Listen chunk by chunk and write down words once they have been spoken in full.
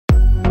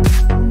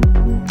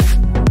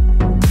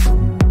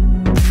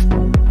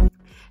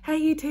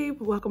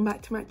YouTube, welcome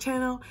back to my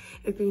channel.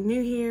 If you're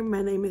new here,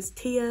 my name is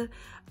Tia.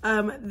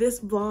 This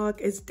vlog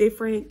is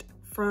different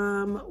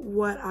from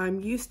what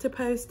I'm used to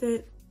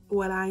posting.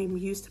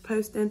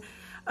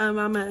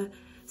 I'm a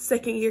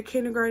second year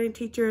kindergarten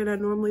teacher, and I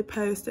normally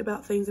post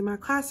about things in my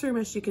classroom,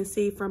 as you can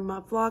see from my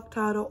vlog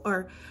title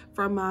or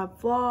from my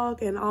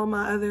vlog and all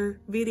my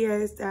other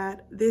videos,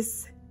 that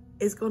this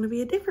is going to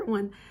be a different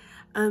one.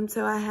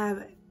 So I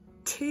have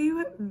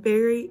two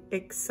very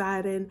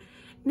exciting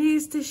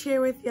news to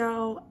share with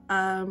y'all.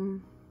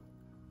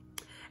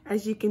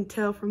 As you can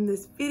tell from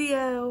this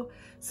video,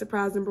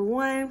 surprise number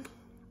one,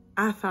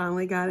 I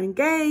finally got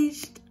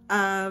engaged.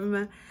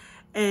 And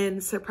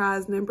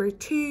surprise number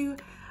two,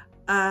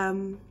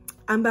 I'm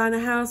buying a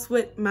house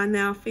with my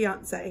now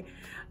fiance.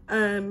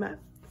 The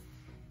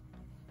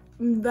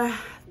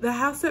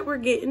house that we're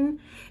getting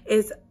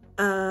is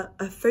a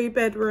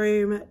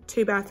 3-bedroom,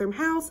 2-bathroom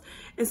house.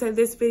 And so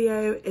this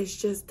video is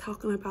just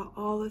talking about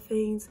all the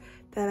things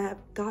that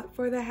I've got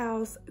for the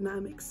house, and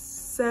I'm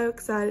so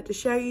excited to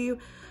show you.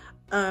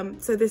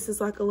 So this is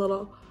like a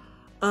little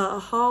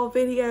haul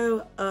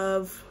video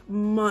of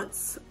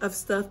months of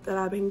stuff that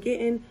I've been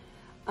getting.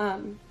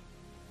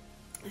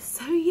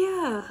 So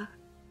yeah,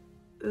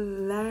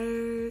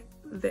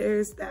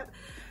 there's that.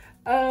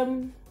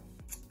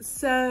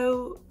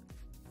 So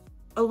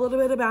a little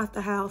bit about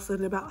the house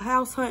and about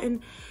house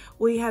hunting.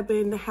 We have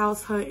been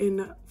house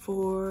hunting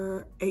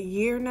for a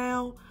year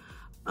now,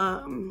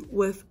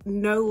 with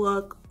no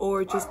luck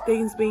or just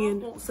things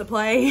being to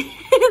play.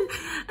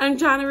 I'm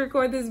trying to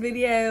record this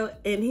video,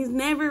 and he's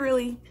never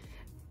really,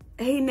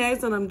 he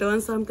knows when I'm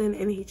doing something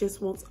and he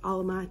just wants all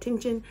of my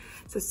attention.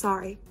 So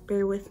sorry,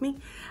 bear with me.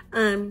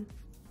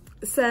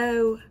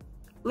 So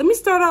let me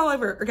start all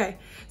over. Okay,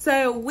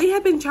 so we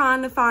have been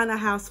trying to find a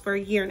house for a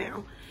year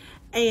now,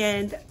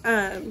 and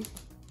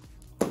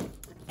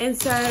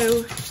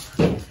so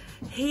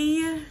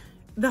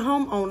the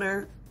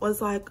homeowner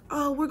was like,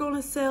 oh, we're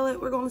gonna sell it,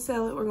 we're gonna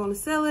sell it, we're gonna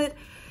sell it.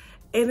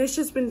 And it's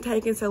just been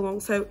taking so long.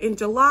 So in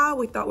July,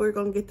 we thought we were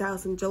gonna get the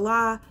house in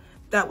July.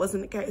 That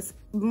wasn't the case.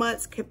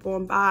 Months kept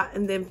going by,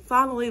 and then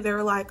finally they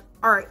were like,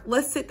 all right,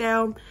 let's sit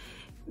down,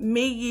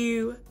 me,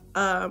 you,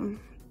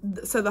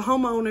 so the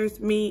homeowners,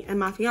 me and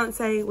my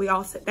fiance, we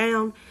all sit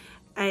down,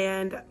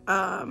 and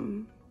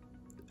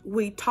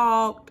we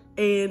talked,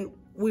 and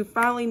we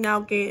finally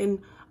now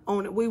getting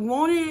on it. We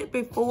wanted it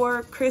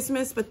before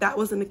Christmas, but that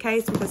wasn't the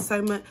case because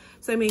so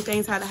many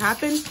things had to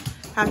happen,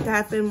 have to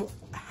happen.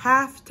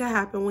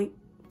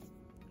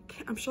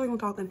 I'm sure I'm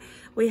talking.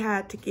 We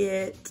had to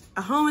get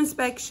a home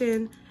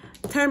inspection,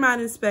 termite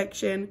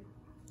inspection.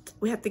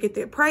 We have to get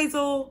the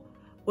appraisal,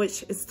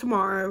 which is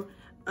tomorrow.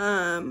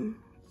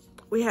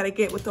 We had to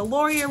get with the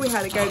lawyer. We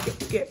had to go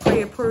get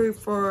pre-approved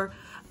for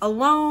a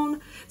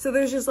loan. So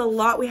there's just a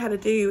lot we had to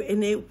do,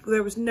 and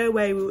there was no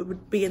way we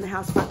would be in the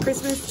house by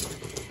Christmas.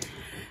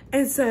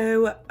 And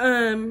so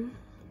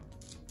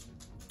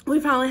we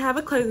finally have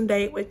a closing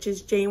date, which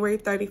is January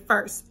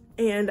 31st.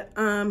 And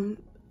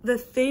the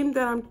theme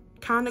that I'm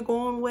kind of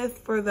going with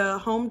for the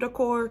home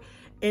decor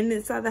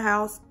inside the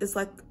house is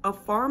like a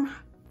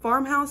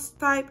farmhouse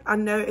type. I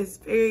know it's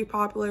very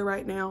popular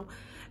right now,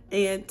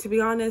 and to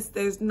be honest,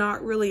 there's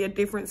not really a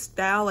different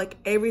style. Like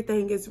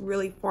everything is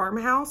really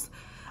farmhouse,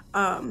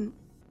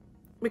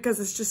 because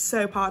it's just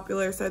so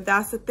popular. So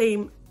that's the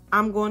theme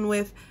I'm going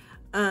with.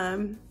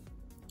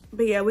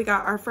 But yeah, we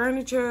got our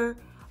furniture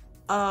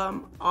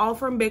all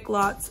from Big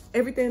Lots.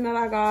 Everything that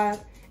I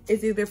got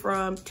is either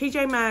from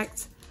TJ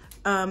Maxx,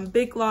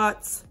 Big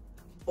Lots,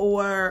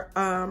 or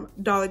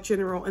Dollar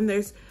General. And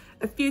there's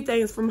a few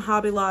things from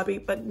Hobby Lobby,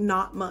 but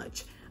not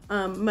much.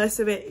 Most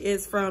of it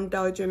is from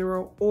Dollar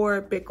General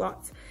or Big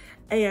Lots.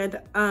 And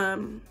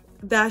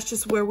that's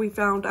just where we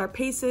found our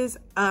pieces.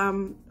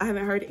 I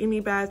haven't heard any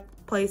bad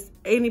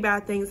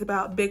things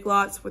about Big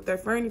Lots with their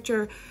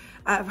furniture.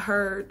 I've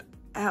heard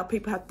how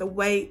people have to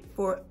wait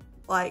for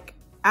like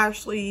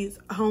Ashley's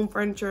Home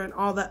Furniture and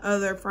all the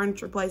other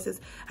furniture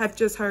places. I've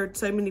just heard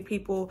so many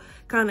people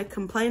kind of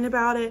complain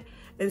about it.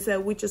 And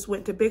so we just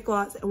went to Big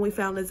Lots and we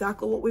found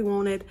exactly what we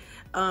wanted.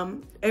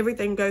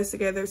 Everything goes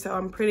together, so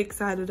I'm pretty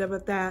excited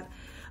about that.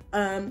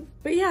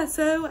 But yeah,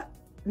 so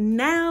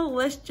now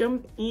let's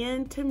jump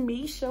into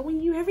me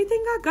showing you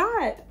everything I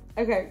got.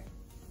 Okay,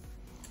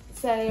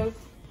 so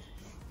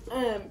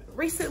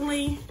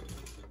recently,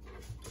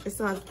 it's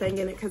not a thing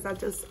in it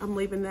because I'm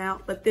leaving it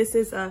out, but this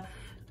is a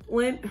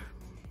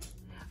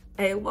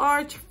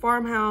large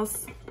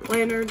farmhouse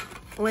lantern,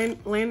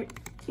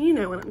 you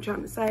know what I'm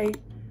trying to say.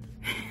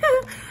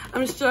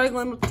 I'm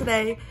struggling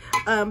today,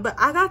 but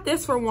I got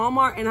this from Wal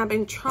Mart, and I've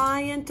been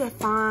trying to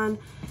find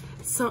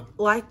something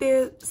like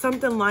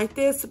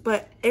this,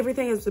 but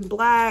everything has been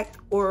black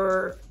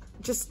or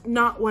just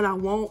not what I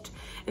want.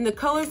 And the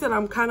colors that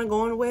I'm kind of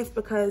going with,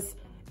 because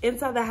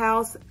inside the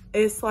house,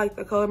 it's like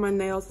the color of my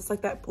nails. It's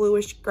like that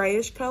bluish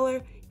grayish color.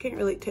 You can't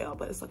really tell,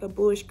 but it's like a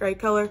bluish gray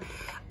color.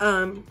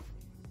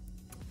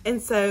 And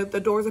so the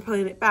doors are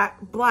painted back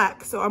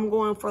black. So I'm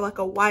going for like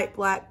a white,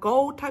 black,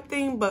 gold type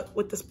thing, but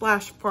with the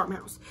splash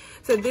farmhouse.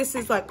 So this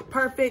is like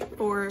perfect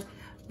for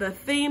the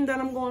theme that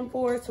I'm going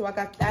for. So I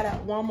got that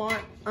at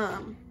Walmart.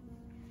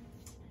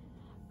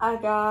 I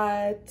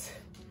got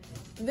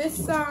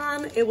this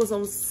sign. It was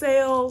on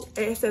sale.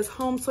 It says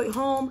Home Sweet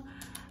Home.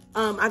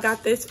 I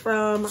got this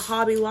from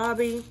Hobby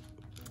Lobby.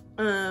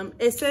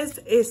 It says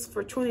it's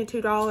for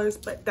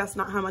 $22, but that's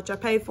not how much I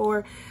paid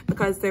for,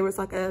 because there was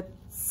like a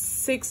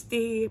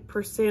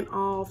 60%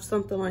 off,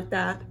 something like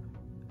that,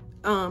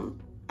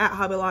 at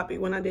Hobby Lobby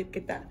when I did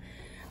get that.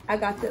 I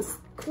got this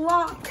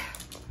clock,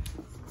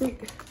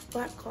 big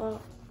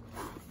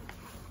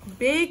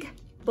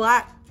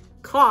black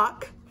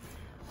clock,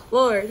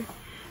 Lord,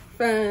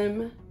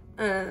 from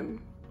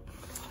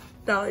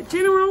Dollar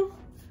General.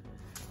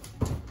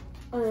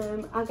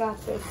 I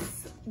got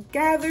this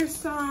gather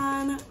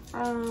sign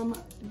from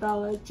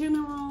Dollar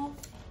General.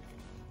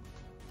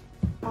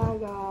 I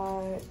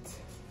got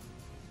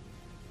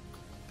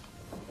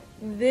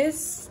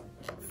this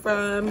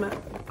from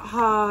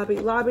Hobby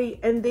Lobby,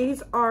 and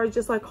these are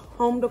just like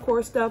home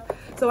decor stuff.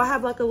 So I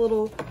have like a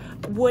little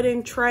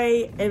wooden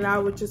tray, and I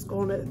was just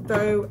gonna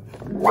throw,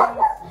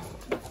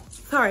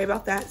 sorry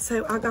about that.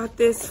 So I got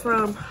this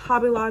from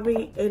Hobby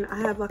Lobby, and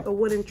I have like a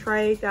wooden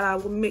tray that I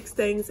will mix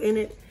things in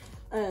it.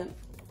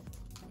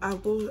 I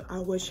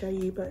will show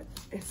you, but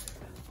it's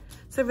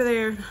over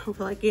there. I don't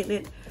feel like getting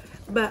it.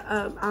 But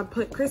I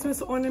put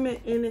Christmas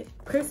ornaments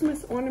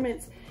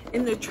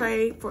in the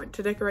tray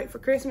to decorate for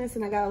Christmas,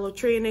 and I got a little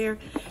tree in there.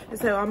 And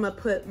so I'm gonna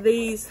put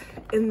these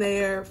in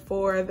there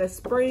for the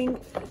spring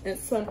and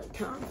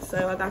summertime.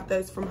 So I got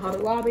those from Hobby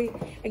Lobby.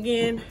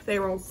 Again, they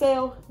were on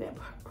sale. Didn't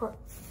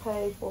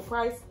pay full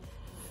price.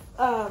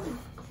 And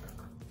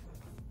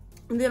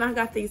then I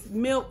got these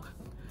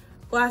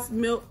glass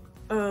milk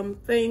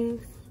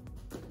things,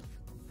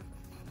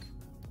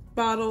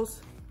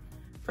 bottles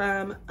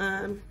from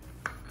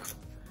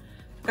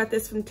got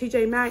this from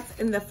TJ Maxx,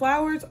 and the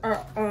flowers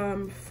are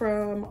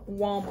from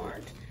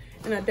Walmart,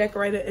 and I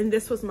decorated, and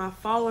this was my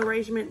fall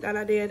arrangement that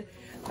I did,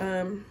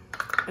 and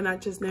I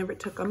just never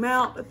took them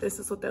out, but this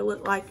is what they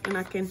look like. And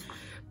I can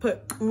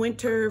put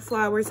winter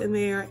flowers in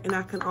there, and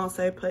I can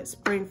also put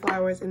spring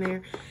flowers in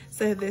there.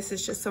 So this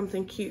is just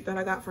something cute that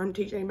I got from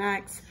TJ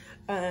Maxx,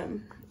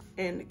 and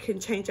can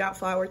change out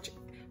flowers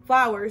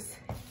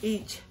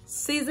each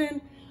season.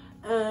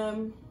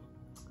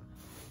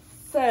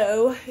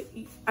 So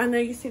I know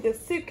you see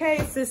this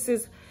suitcase. This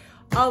is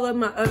all of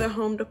my other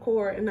home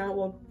decor, and I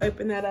will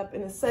open that up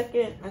in a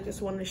second. I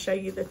just wanted to show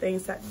you the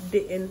things that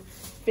didn't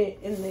fit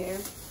in there.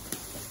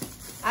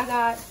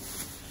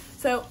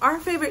 So our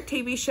favorite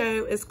TV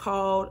show is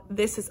called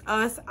This Is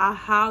Us. I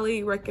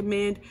highly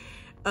recommend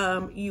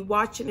you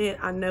watching it.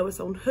 I know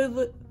it's on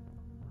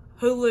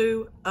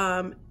Hulu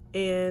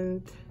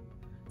and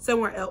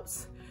somewhere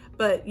else,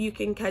 but you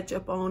can catch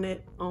up on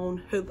it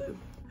on Hulu.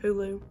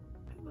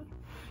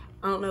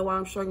 I don't know why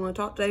I'm struggling to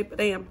talk today,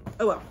 but I am.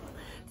 Oh well.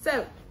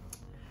 So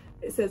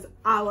it says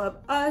I love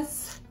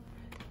us,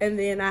 and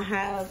then I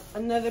have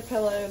another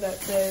pillow that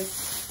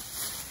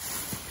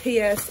says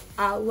P.S.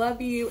 I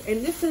love you,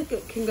 and this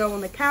can go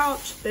on the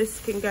couch.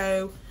 This can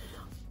go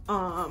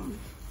in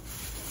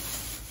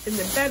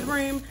the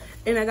bedroom,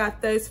 and I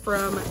got those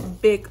from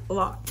Big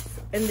Lots.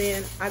 And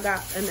then I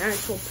got an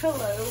actual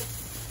pillow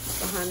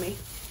behind me.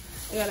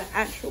 I got an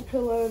actual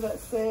pillow that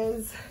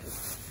says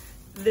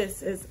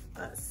This Is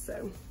Us.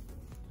 So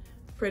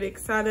pretty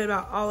excited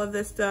about all of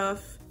this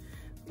stuff.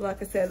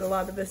 Like I said, a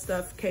lot of this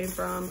stuff came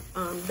from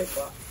Big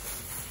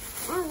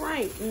Lots. All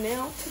right,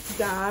 now to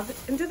dive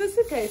into the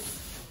suitcase.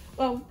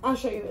 Well, I'll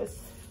show you this.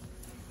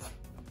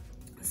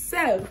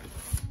 So,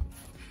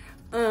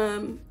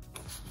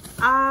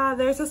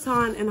 there's a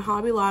sign in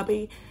Hobby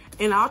Lobby,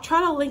 and I'll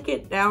try to link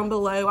it down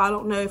below. I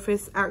don't know if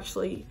it's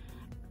actually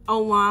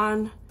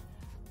online,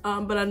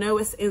 but I know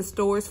it's in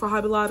stores for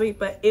Hobby Lobby,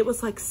 but it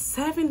was like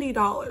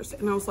 $70.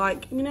 And I was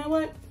like, you know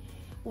what?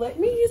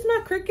 Let me use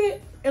my Cricut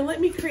and let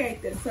me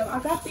create this. So I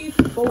got these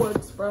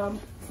boards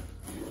from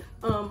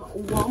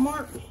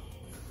Walmart,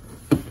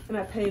 and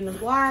I painted them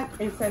black.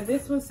 And so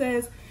this one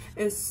says,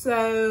 and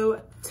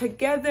so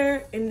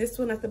together, and this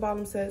one at the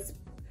bottom says,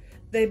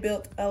 they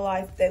built a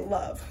life they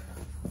love.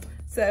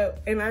 So,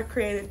 and I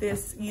created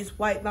this, used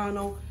white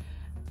vinyl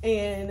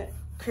and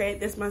created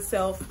this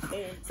myself.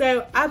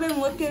 So I've been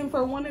looking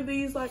for one of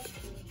these like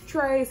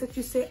trays that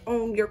you sit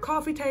on your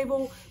coffee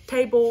table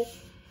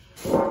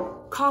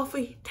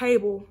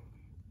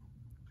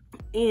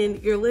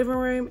in your living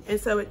room. And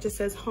so it just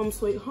says Home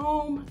Sweet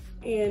Home,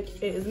 and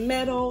it is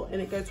metal,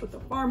 and it goes with the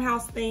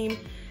farmhouse theme.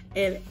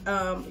 And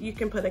you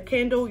can put a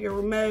candle, your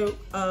remote,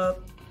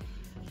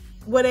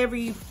 whatever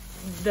you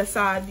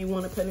decide you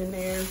want to put in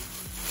there.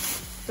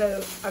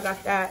 So I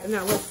got that, and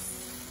that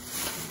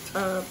was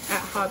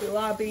at Hobby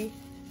Lobby.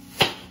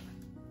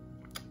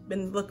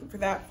 Been looking for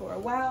that for a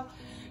while.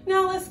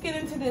 Now let's get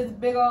into this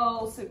big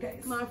old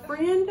suitcase. My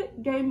friend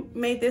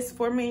made this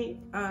for me.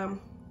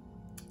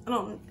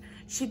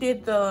 She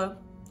did the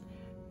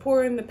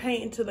pouring the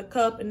paint into the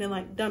cup and then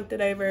like dumped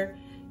it over,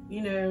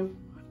 you know,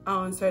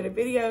 I'll insert a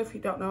video if you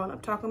don't know what I'm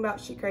talking about.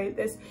 She created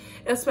this.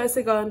 It's supposed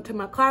to go into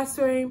my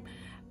classroom,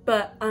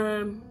 but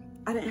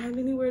I didn't have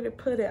anywhere to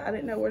put it. I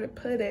didn't know where to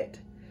put it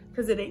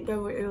because it didn't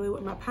go really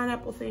with my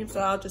pineapple theme. So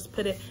I'll just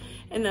put it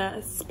in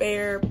a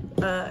spare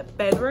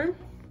bedroom.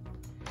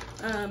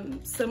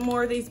 Some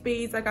more of these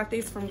beads. I got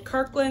these from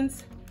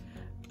Kirklands.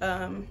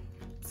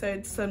 So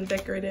it's some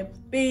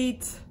decorative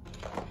beads.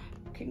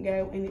 Can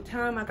go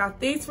anytime. I got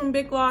these from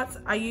Big Lots.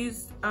 I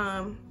use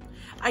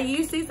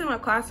these in my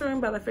classroom,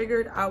 but I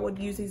figured I would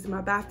use these in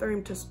my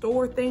bathroom to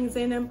store things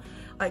in them,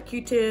 like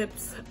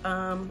Q-tips,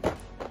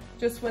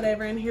 just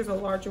whatever. And here's a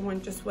larger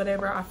one, just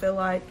whatever I feel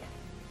like.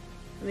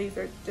 These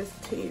are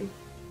just 2.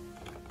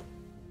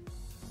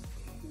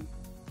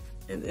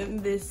 And then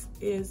this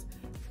is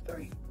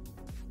 3.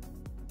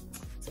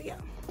 So yeah,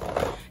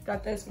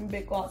 got those from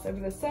Big Lots over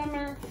the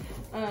summer.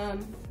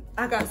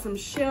 I got some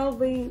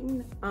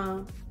shelving.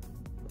 I'll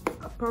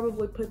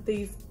probably put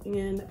these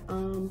in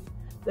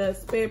the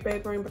spare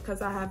bedroom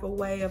because I have a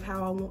way of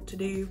how I want to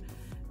do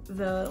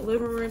the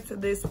living room. So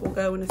this will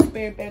go in the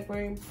spare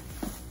bedroom.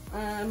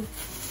 I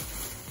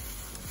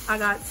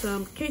got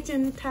some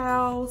kitchen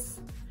towels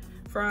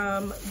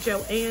from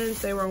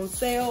Joann's. They were on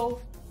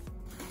sale.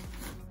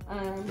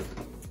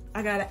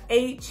 I got an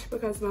H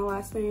because my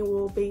last name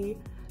will be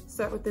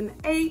start with an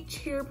H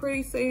here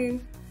pretty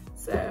soon.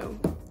 So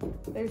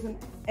there's an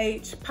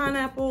H.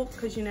 Pineapple,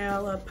 because you know I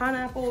love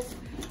pineapples.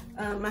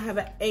 I have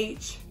an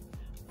H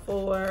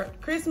for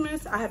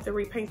Christmas. I have to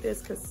repaint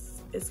this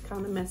because it's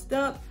kind of messed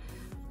up.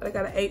 But I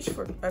got an H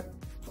for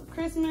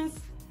Christmas.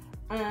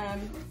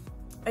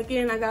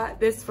 Again, I got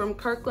this from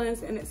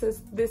Kirklands and it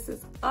says, "This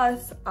is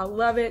us." I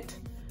love it.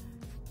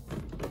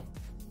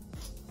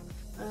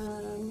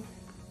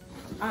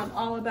 I'm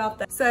all about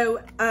that. So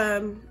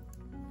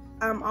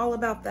I'm all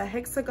about the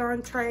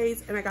hexagon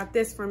trays, and I got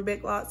this from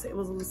Big Lots. It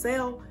was on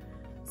sale,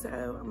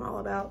 so I'm all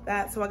about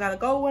that. So I got a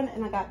gold one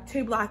and I got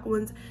 2 black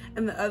ones,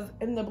 and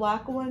the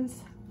black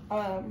ones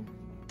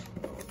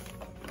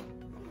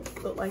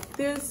look like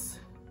this,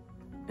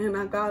 and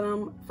I got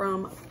them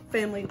from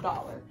Family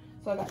Dollar.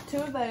 So I got 2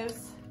 of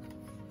those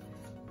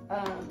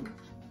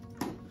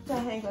to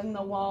hang on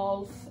the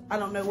walls. I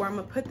don't know where I'm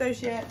gonna put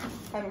those yet.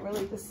 Haven't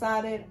really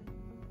decided.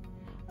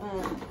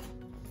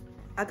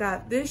 I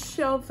got this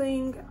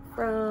shelving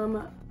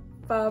from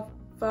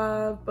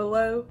Five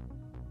Below.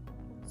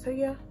 So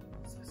yeah,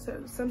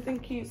 so something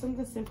cute,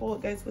 something simple.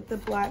 It goes with the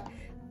black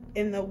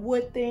and the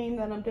wood theme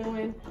that I'm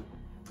doing.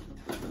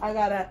 I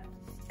got a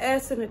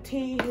S and a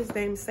T. His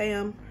name's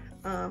Sam.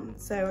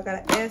 So I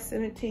got an S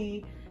and a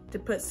T to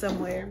put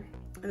somewhere.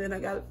 And then I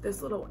got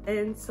this little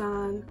N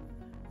sign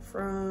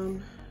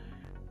from,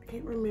 I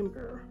can't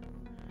remember.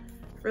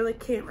 Really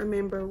can't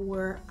remember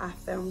where I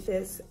found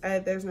this.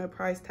 There's no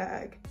price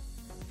tag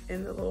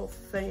and the little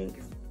thing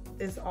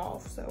is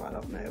off, so I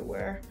don't know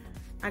where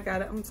I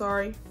got it. I'm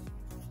sorry.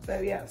 So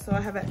yeah, so I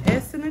have an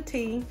S and a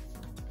T.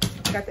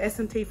 I got the S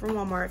and T from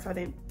Wal Mart, if I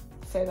didn't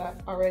say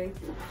that already.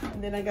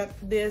 And then I got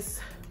this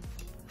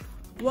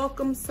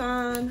welcome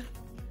sign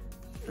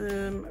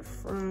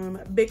from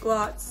Big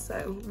Lots.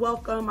 So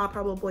welcome, I'll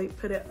probably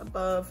put it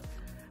above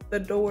the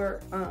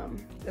door,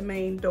 the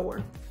main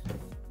door.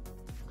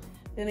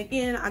 Then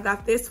again, I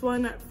got this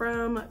one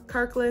from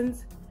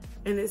Kirkland's,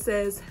 and it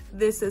says,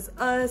 "This is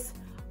us,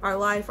 our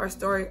life, our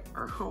story,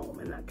 our home,"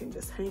 and I can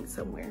just hang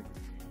somewhere.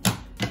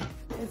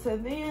 And so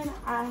then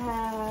I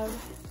have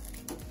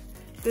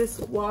this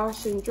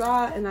wash and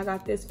dry, and I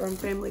got this from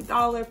Family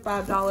Dollar,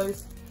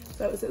 $5.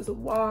 So it says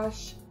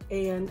wash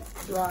and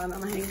dry, and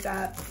I'm gonna hang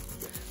that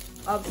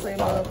obviously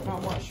above my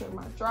washer and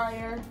my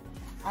dryer.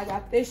 I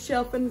got this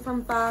shelving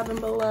from Five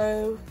and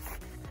Below,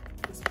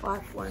 this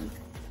black one.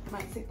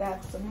 Might see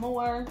that some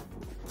more.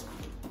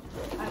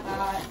 I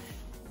got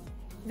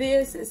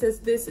this. It says,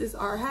 "This is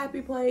our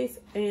happy place,"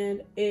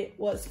 and it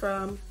was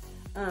from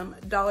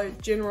Dollar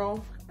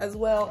General as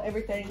well.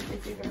 Everything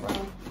is either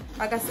from,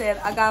 like I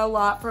said, I got a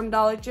lot from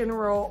Dollar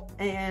General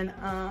and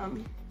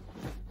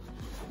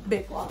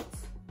Big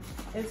Lots.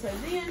 And so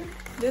then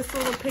this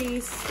little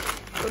piece,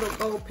 little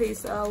gold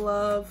piece that I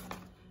love,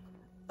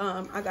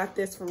 I got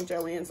this from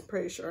Joann's,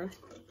 pretty sure.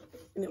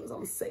 And it was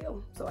on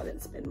sale, so I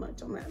didn't spend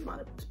much on that. I might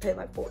have paid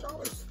like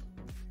 $4.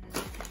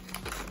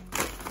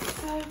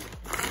 So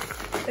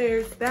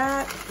there's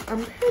that.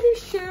 I'm pretty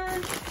sure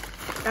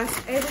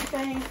that's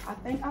everything. I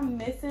think I'm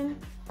missing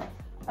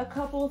a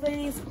couple of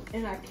things,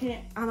 and I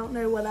don't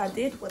know what I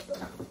did with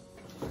them.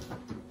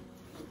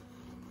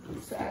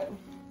 So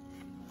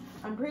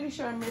I'm pretty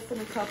sure I'm missing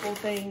a couple of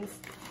things.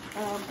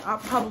 I'll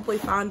probably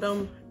find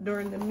them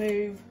during the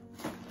move,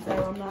 so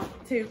I'm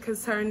not too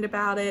concerned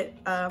about it.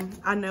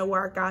 I know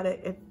where I got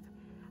it.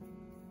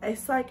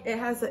 It's like,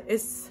 it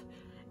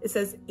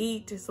says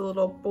eat, it's a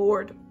little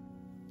board.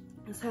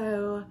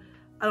 So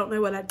I don't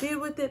know what I did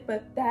with it,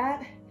 but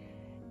that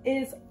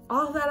is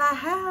all that I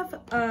have.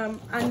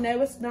 I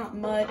know it's not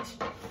much,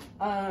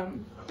 but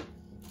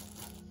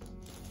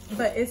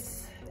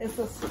it's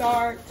a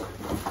start.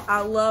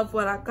 I love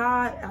what I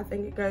got. I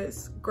think it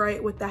goes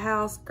great with the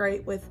house,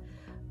 great with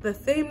the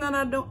theme that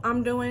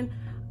I'm doing.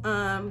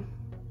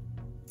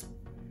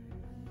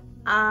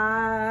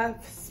 I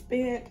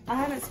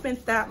haven't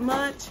spent that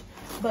much,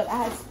 but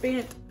I have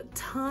spent a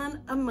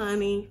ton of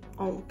money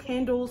on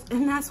candles,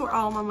 and that's where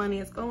all my money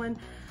is going.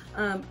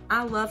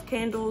 I love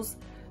candles,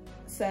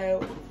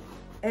 so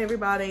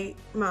everybody,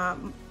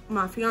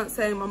 my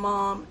fiance, my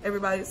mom,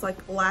 everybody's like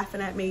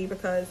laughing at me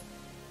because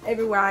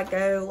everywhere I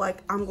go,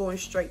 like I'm going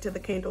straight to the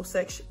candle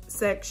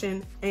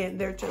section, and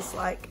they're just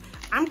like,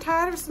 I'm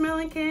tired of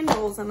smelling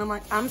candles. And I'm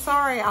like, I'm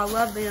sorry, I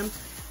love them.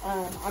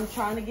 I'm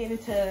trying to get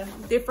into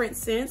different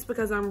scents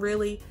because I'm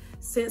really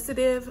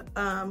sensitive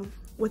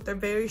with their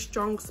very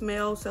strong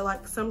smell. So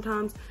like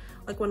sometimes,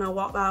 like when I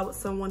walk by with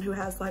someone who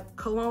has like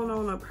cologne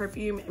on or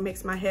perfume, it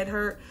makes my head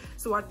hurt.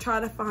 So I try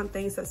to find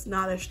things that's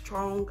not as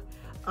strong.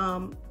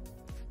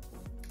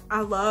 I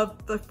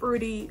love the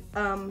fruity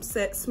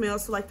set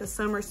smells, so like the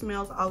summer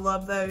smells, I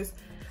love those.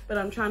 But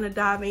I'm trying to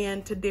dive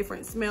into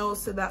different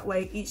smells so that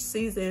way each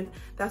season,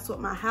 that's what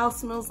my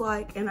house smells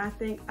like. And I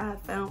think I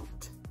found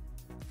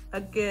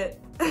a good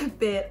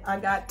bit. I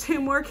got 2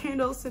 more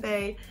candles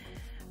today.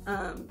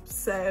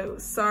 So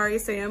sorry,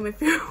 Sam,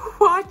 if you're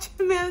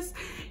watching this,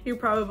 you're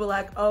probably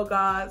like, oh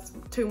God,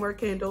 2 more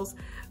candles.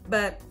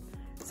 But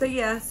so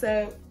yeah,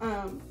 so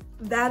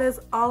that is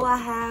all I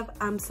have.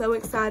 I'm so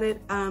excited.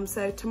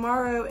 So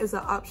tomorrow is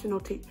an optional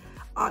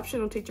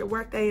teacher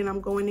work day, and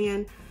I'm going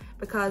in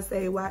because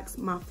they waxed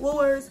my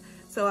floors.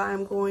 So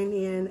I'm going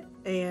in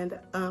and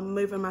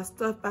moving my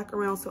stuff back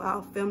around, so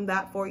I'll film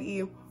that for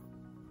you.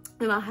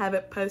 And I'll have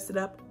it posted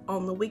up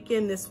on the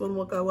weekend. This one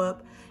will go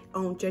up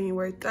on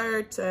January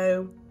 3rd.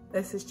 So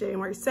this is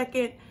January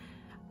 2nd.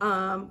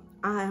 I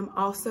am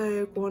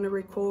also going to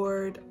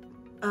record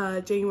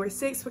January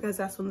 6th because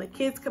that's when the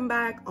kids come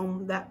back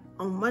on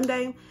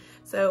Monday.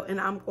 So,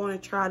 and I'm going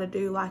to try to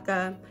do like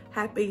a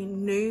Happy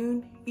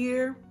New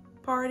Year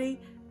party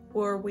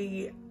where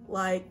we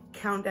like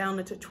count down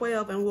into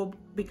 12, and we'll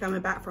be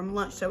coming back from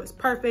lunch. So it's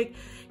perfect.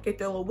 Get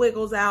their little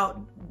wiggles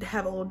out,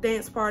 have a little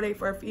dance party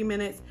for a few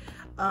minutes,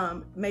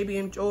 maybe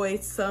enjoy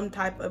some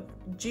type of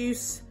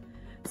juice.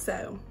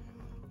 So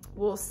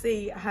we'll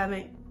see. I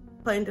haven't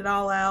planned it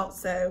all out.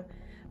 So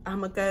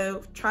I'm gonna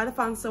go try to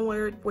find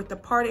somewhere with the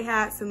party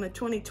hats in the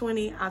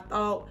 2020. I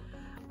thought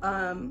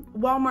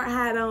Wal Mart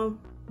had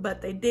them,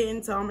 but they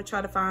didn't. So I'm gonna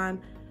try to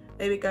find,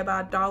 maybe go buy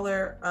a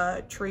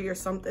Dollar Tree or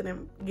something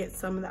and get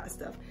some of that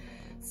stuff.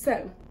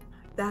 So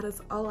that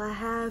is all I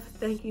have.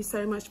 Thank you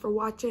so much for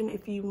watching.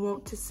 If you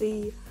want to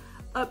see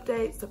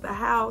updates of the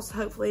house,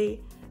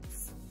 hopefully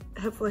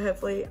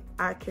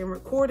I can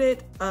record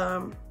it.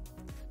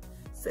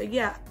 So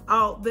yeah,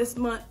 this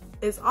month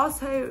is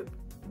also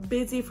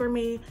busy for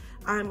me.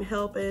 I'm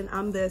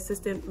the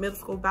assistant middle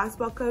school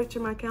basketball coach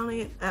in my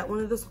county at one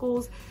of the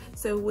schools.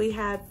 So we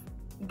have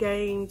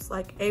games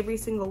like every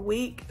single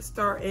week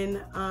starting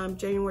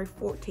January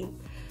 14th.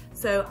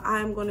 So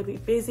I'm going to be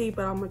busy,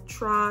 but I'm going to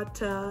try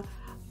to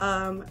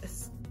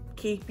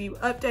keep you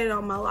updated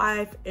on my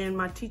life and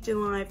my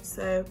teaching life.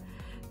 So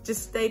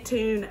just stay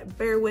tuned,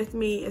 bear with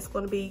me. It's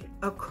going to be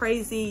a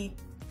crazy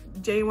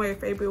January,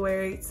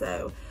 February.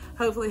 So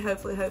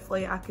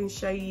hopefully I can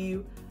show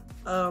you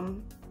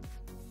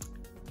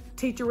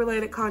teacher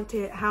related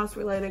content, house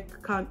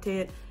related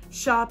content,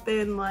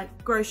 shopping,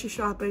 like grocery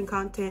shopping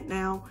content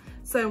now.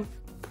 So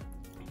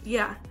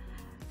yeah,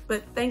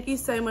 but thank you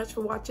so much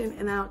for watching,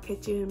 and I'll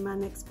catch you in my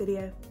next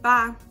video.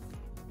 Bye.